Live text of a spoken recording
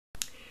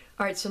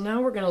All right, so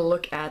now we're going to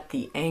look at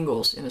the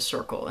angles in a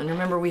circle. And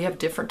remember, we have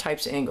different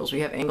types of angles. We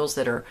have angles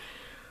that are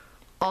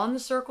on the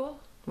circle.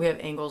 We have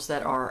angles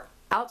that are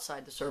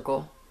outside the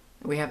circle.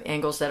 We have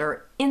angles that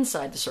are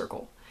inside the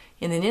circle.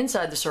 And then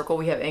inside the circle,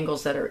 we have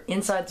angles that are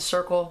inside the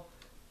circle,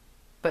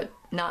 but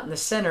not in the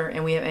center.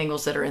 And we have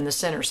angles that are in the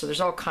center. So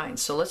there's all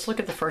kinds. So let's look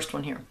at the first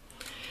one here.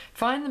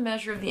 Find the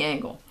measure of the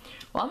angle.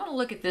 Well, I'm going to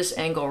look at this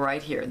angle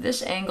right here.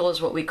 This angle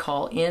is what we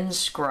call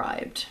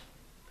inscribed.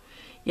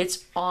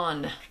 It's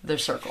on the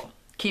circle.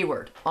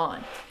 Keyword,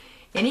 on.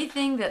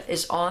 Anything that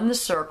is on the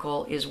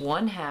circle is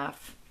 1/2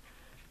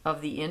 of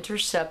the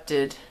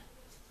intercepted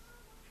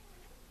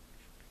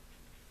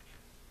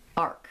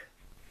arc.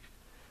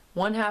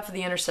 1/2 of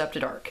the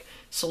intercepted arc.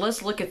 So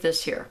let's look at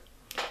this here.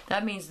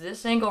 That means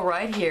this angle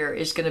right here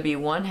is going to be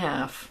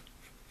 1/2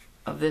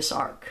 of this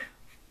arc.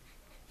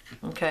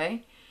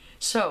 Okay?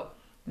 So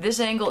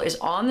this angle is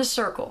on the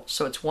circle,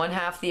 so it's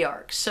 1/2 the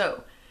arc.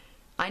 So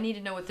I need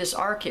to know what this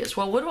arc is.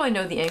 Well, what do I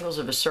know the angles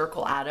of a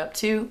circle add up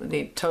to?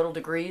 The total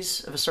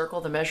degrees of a circle,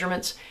 the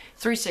measurements?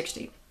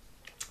 360.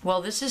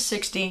 Well, this is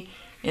 60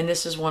 and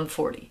this is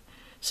 140.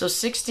 So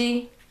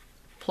 60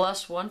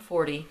 plus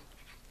 140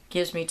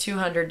 gives me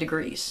 200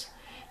 degrees.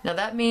 Now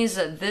that means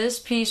that this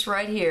piece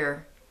right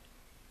here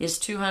is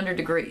 200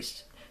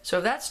 degrees. So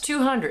if that's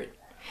 200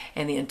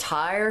 and the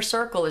entire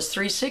circle is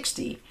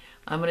 360,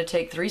 I'm going to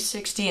take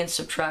 360 and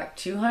subtract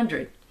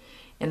 200.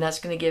 And that's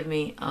going to give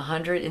me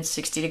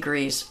 160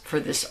 degrees for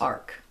this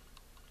arc.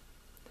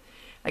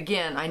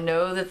 Again, I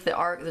know that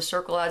the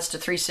circle adds to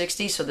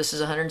 360, so this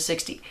is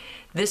 160.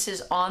 This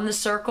is on the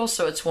circle,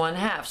 so it's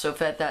 1/2. So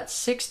if at that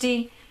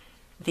 60,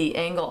 the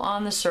angle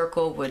on the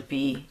circle would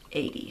be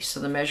 80.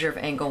 So the measure of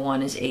angle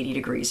 1 is 80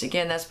 degrees.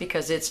 Again, that's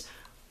because it's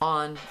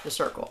on the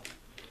circle.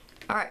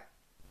 All right,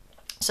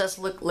 so let's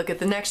look at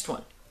the next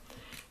one.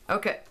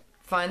 Okay,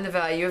 find the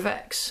value of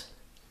x.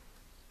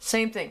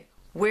 Same thing.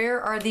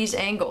 Where are these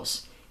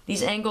angles?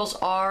 These angles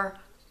are,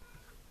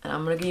 and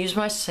I'm going to use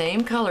my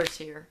same colors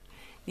here,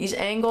 these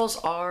angles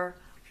are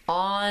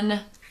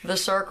on the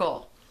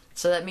circle.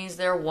 So that means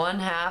they're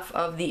 1/2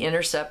 of the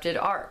intercepted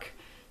arc.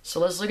 So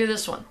let's look at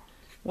this one.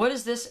 What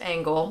does this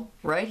angle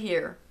right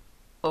here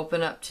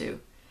open up to?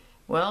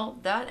 Well,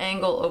 that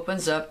angle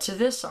opens up to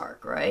this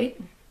arc, right?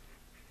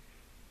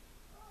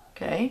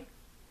 Okay.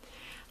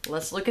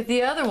 Let's look at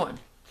the other one.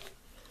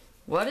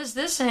 What does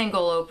this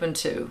angle open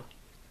to?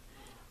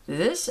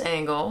 This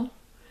angle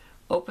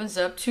opens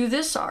up to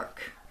this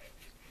arc.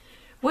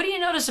 What do you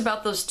notice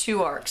about those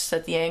two arcs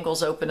that the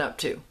angles open up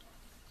to?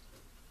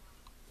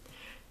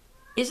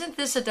 Isn't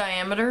this a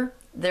diameter?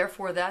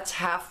 Therefore, that's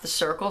half the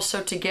circle.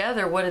 So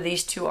together, what do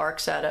these two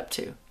arcs add up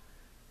to?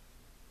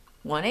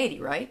 180,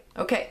 right?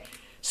 Okay,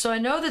 so I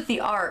know that the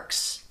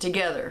arcs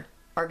together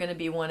are going to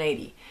be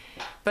 180,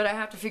 but I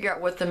have to figure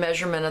out what the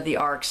measurement of the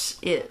arcs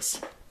is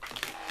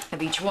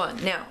of each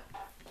one. Now,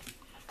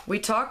 we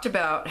talked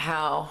about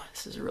how,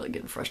 this is really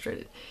getting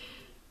frustrated,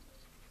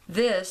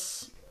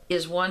 this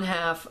is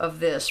 1/2 of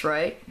this,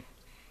 right?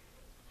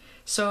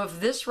 So if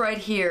this right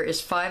here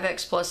is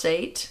 5x plus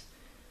 8,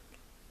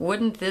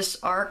 wouldn't this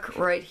arc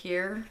right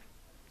here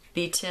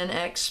be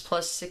 10x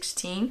plus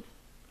 16?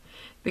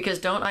 Because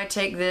don't I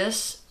take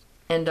this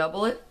and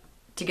double it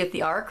to get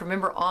the arc?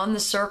 Remember, on the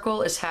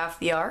circle is half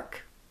the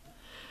arc.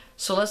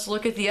 So let's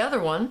look at the other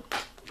one.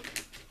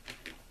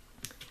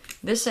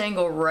 This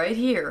angle right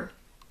here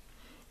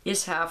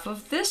is half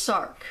of this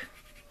arc.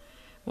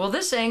 Well,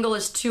 this angle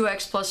is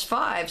 2x plus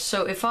 5,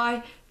 so if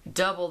I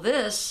double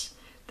this,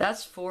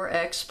 that's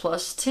 4x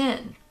plus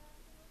 10.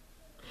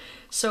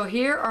 So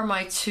here are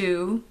my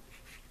two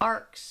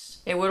arcs.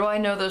 And what do I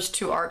know those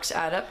two arcs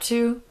add up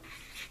to?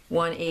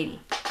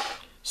 180.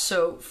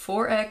 So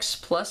 4x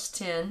plus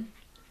 10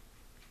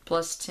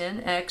 plus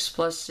 10x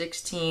plus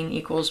 16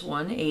 equals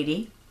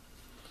 180.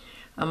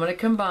 I'm going to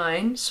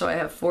combine, so I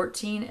have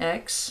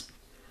 14x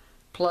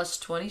plus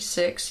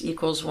 26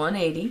 equals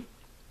 180.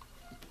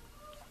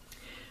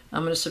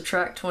 I'm going to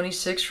subtract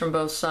 26 from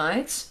both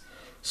sides.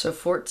 So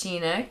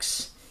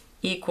 14x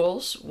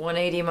equals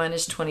 180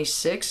 minus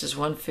 26 is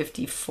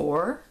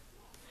 154.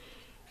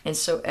 And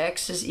so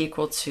x is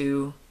equal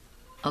to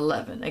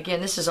 11.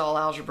 Again, this is all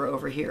algebra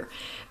over here.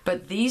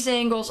 But these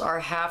angles are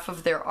half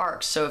of their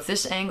arcs. So if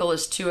this angle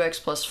is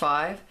 2x plus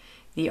 5,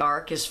 the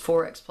arc is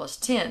 4x plus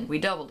 10. We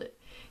doubled it.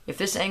 If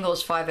this angle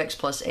is 5x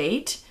plus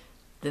 8,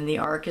 then the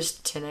arc is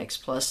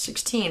 10x plus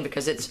 16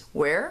 because it's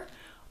where?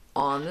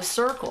 On the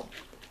circle.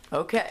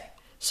 Okay,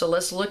 so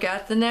let's look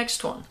at the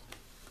next one.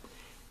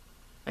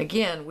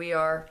 Again, we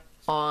are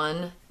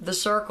on the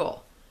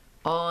circle.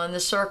 On the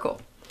circle.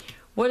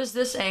 What does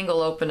this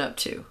angle open up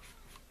to?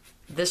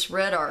 This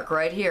red arc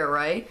right here,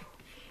 right?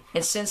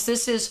 And since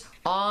this is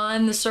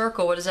on the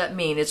circle, what does that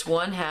mean? It's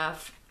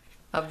 1/2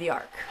 of the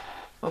arc.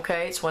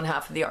 Okay, it's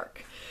 1/2 of the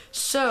arc.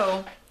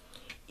 So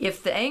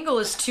if the angle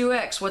is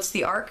 2x, what's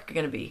the arc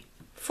going to be?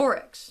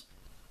 4x.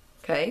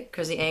 Okay,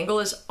 because the angle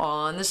is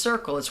on the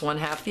circle. It's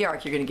 1/2 the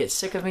arc. You're going to get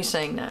sick of me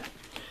saying that.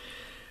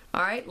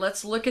 All right,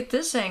 let's look at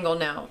this angle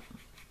now.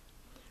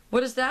 What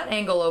does that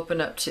angle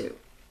open up to?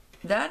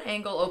 that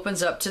angle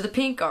opens up to the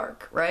pink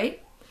arc,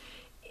 right?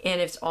 And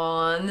it's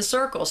on the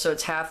circle, so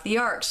it's half the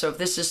arc. So if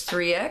this is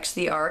 3x,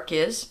 the arc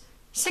is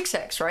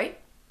 6x, right?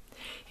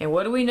 And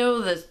what do we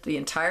know that the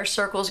entire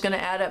circle is going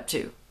to add up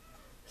to?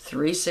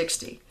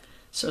 360.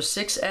 So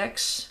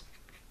 6x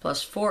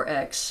plus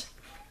 4x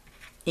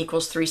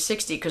equals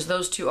 360, because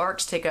those two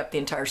arcs take up the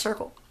entire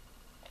circle.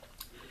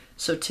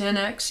 So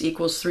 10x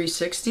equals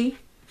 360.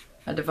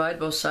 I divide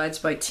both sides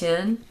by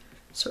 10,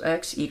 so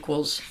x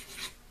equals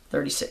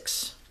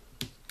 36.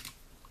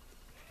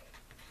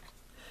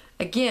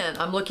 Again,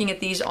 I'm looking at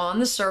these on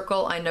the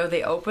circle. I know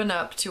they open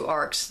up to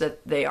arcs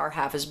that they are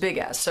half as big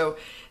as. So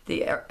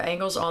the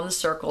angles on the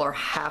circle are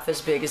half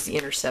as big as the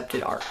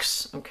intercepted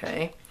arcs,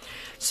 okay?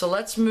 So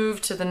let's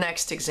move to the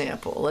next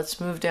example. Let's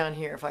move down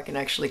here if I can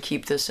actually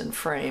keep this in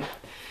frame.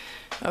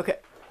 Okay,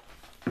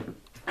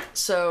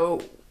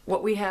 so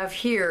what we have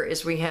here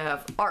is we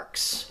have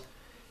arcs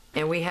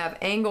and we have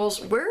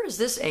angles. Where is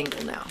this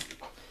angle now?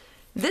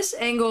 This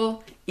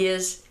angle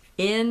is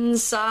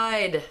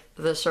inside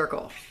the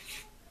circle.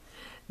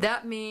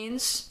 That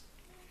means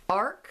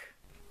arc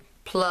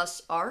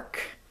plus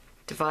arc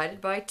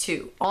divided by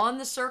 2. On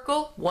the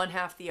circle,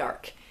 1/2 the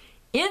arc.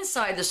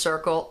 Inside the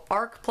circle,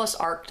 arc plus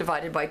arc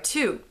divided by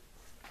 2.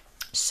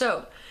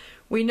 So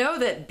we know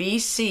that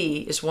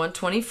BC is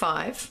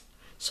 125.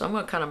 So I'm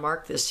going to kind of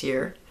mark this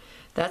here.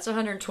 That's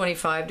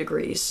 125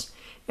 degrees.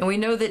 And we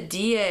know that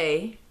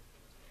DA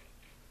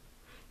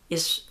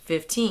is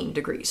 15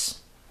 degrees.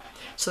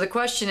 So the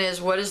question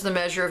is, what is the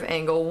measure of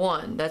angle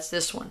 1? That's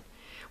this one,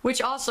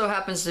 which also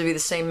happens to be the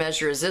same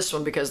measure as this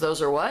one, because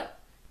those are what?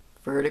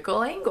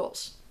 Vertical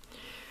angles.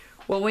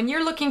 Well, when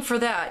you're looking for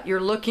that,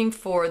 you're looking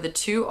for the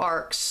two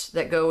arcs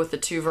that go with the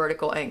two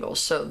vertical angles.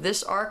 So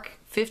this arc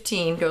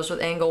 15 goes with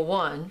angle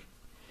 1.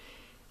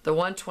 The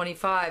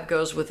 125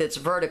 goes with its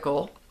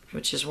vertical,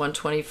 which is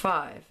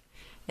 125.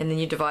 And then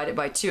you divide it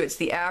by 2. It's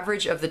the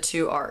average of the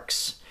two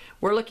arcs.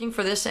 We're looking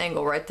for this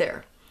angle right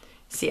there.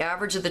 It's the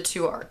average of the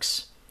two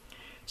arcs.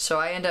 So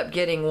I end up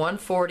getting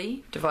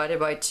 140 divided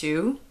by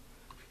 2.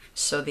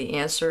 So the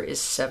answer is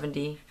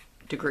 70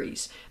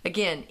 degrees.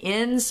 Again,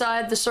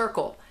 inside the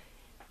circle,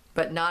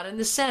 but not in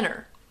the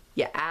center.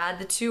 You add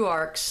the two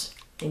arcs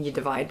and you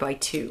divide by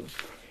 2.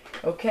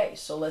 Okay,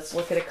 so let's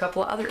look at a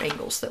couple of other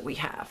angles that we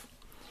have.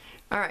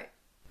 All right,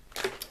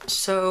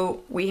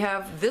 so we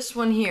have this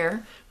one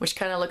here, which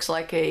kind of looks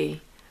like a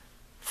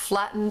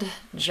flattened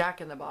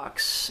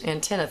jack-in-the-box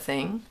antenna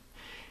thing.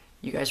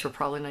 You guys were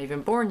probably not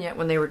even born yet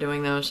when they were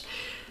doing those.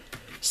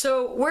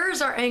 So where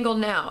is our angle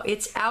now?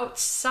 It's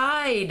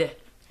outside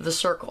the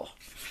circle.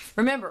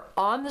 Remember,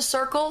 on the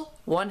circle,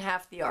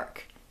 1/2 the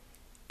arc.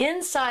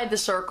 Inside the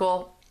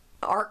circle,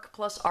 arc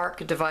plus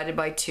arc divided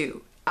by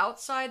 2.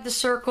 Outside the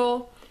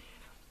circle,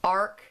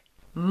 arc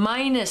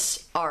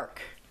minus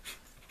arc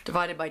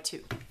divided by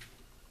 2.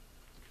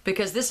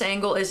 Because this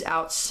angle is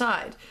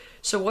outside.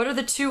 So what are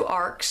the two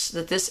arcs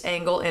that this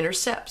angle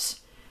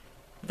intercepts?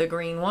 The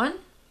green one.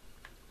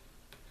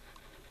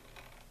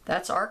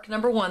 That's arc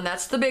number 1.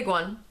 That's the big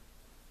one.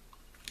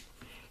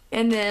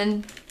 And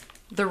then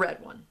the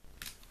red one.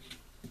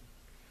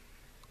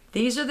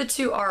 These are the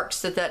two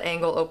arcs that that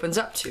angle opens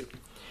up to.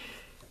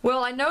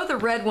 Well, I know the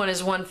red one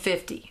is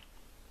 150.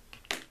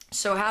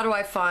 So how do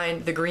I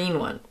find the green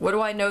one? What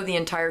do I know the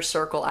entire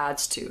circle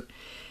adds to?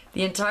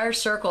 The entire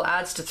circle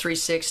adds to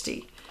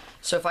 360.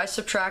 So if I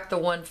subtract the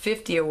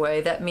 150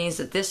 away, that means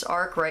that this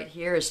arc right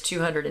here is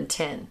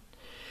 210.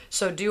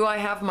 So do I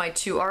have my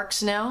two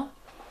arcs now?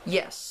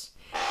 Yes.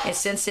 And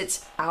since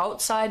it's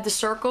outside the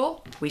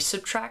circle, we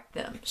subtract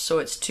them. So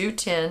it's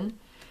 210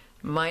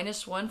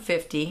 minus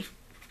 150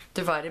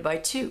 divided by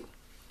 2.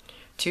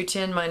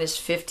 210 minus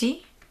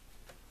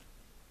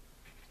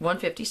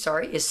 150,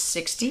 sorry, is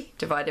 60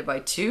 divided by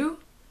 2,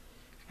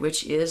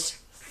 which is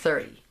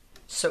 30.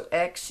 So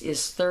x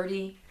is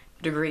 30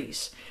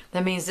 degrees.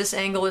 That means this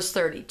angle is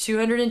 30.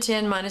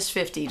 210 minus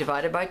 50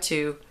 divided by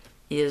 2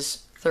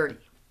 is 30.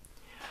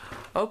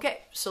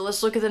 Okay, so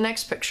let's look at the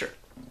next picture.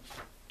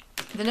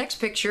 The next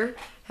picture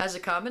has a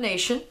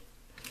combination.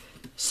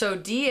 So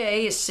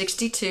DA is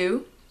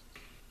 62.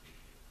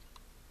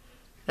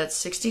 That's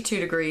 62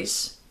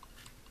 degrees.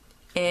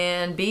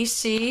 And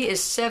BC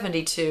is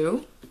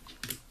 72.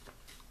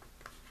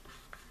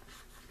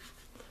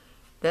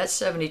 That's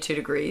 72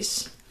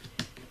 degrees.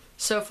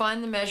 So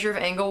find the measure of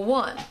angle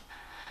 1.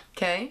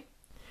 Okay?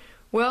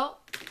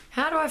 Well,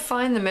 how do I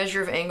find the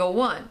measure of angle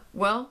 1?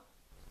 Well,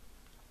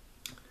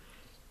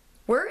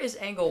 where is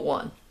angle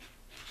 1?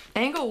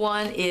 Angle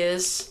 1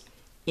 is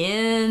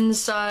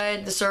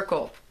inside the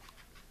circle.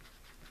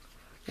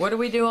 What do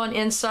we do on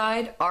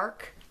inside?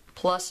 Arc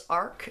plus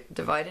arc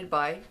divided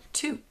by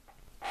 2.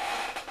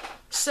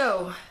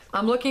 So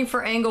I'm looking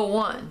for angle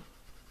 1.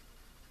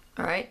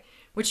 All right?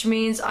 Which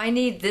means I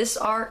need this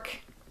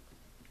arc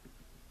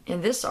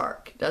and this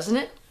arc, doesn't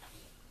it?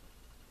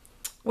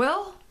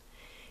 Well,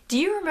 do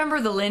you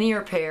remember the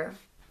linear pair?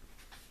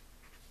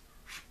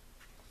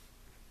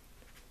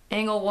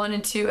 Angle 1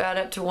 and 2 add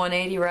up to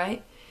 180,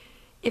 right?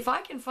 If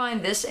I can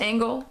find this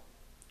angle,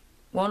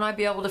 won't I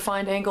be able to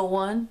find angle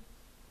 1?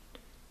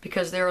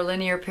 because they're a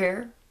linear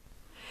pair?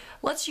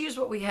 Let's use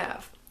what we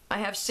have. I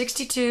have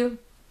 62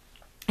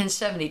 and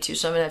 72.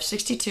 So I'm going to have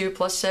 62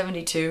 plus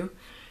 72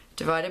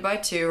 divided by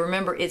 2.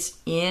 Remember, it's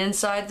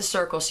inside the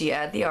circle, so you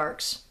add the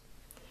arcs.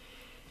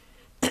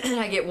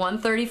 I get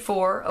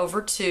 134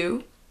 over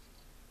 2,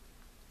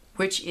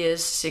 which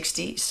is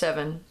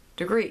 67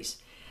 degrees.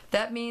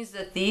 That means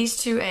that these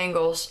two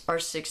angles are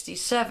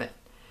 67.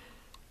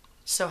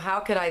 So how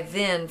could I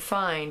then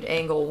find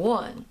angle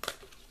 1?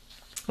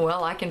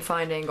 Well, I can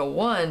find angle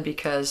 1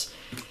 because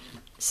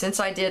since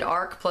I did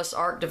arc plus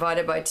arc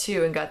divided by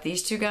 2 and got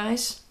these two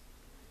guys,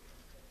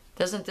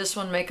 doesn't this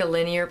one make a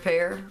linear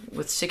pair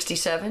with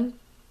 67?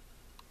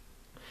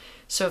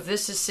 So if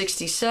this is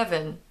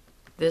 67,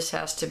 this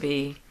has to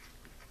be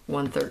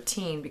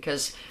 113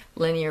 because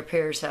linear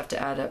pairs have to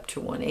add up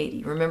to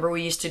 180. Remember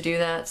we used to do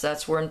that? So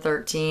that's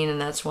 113 and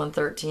that's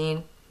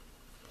 113.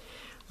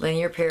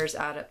 Linear pairs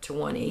add up to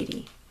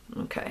 180.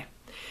 Okay.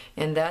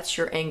 And that's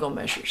your angle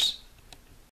measures.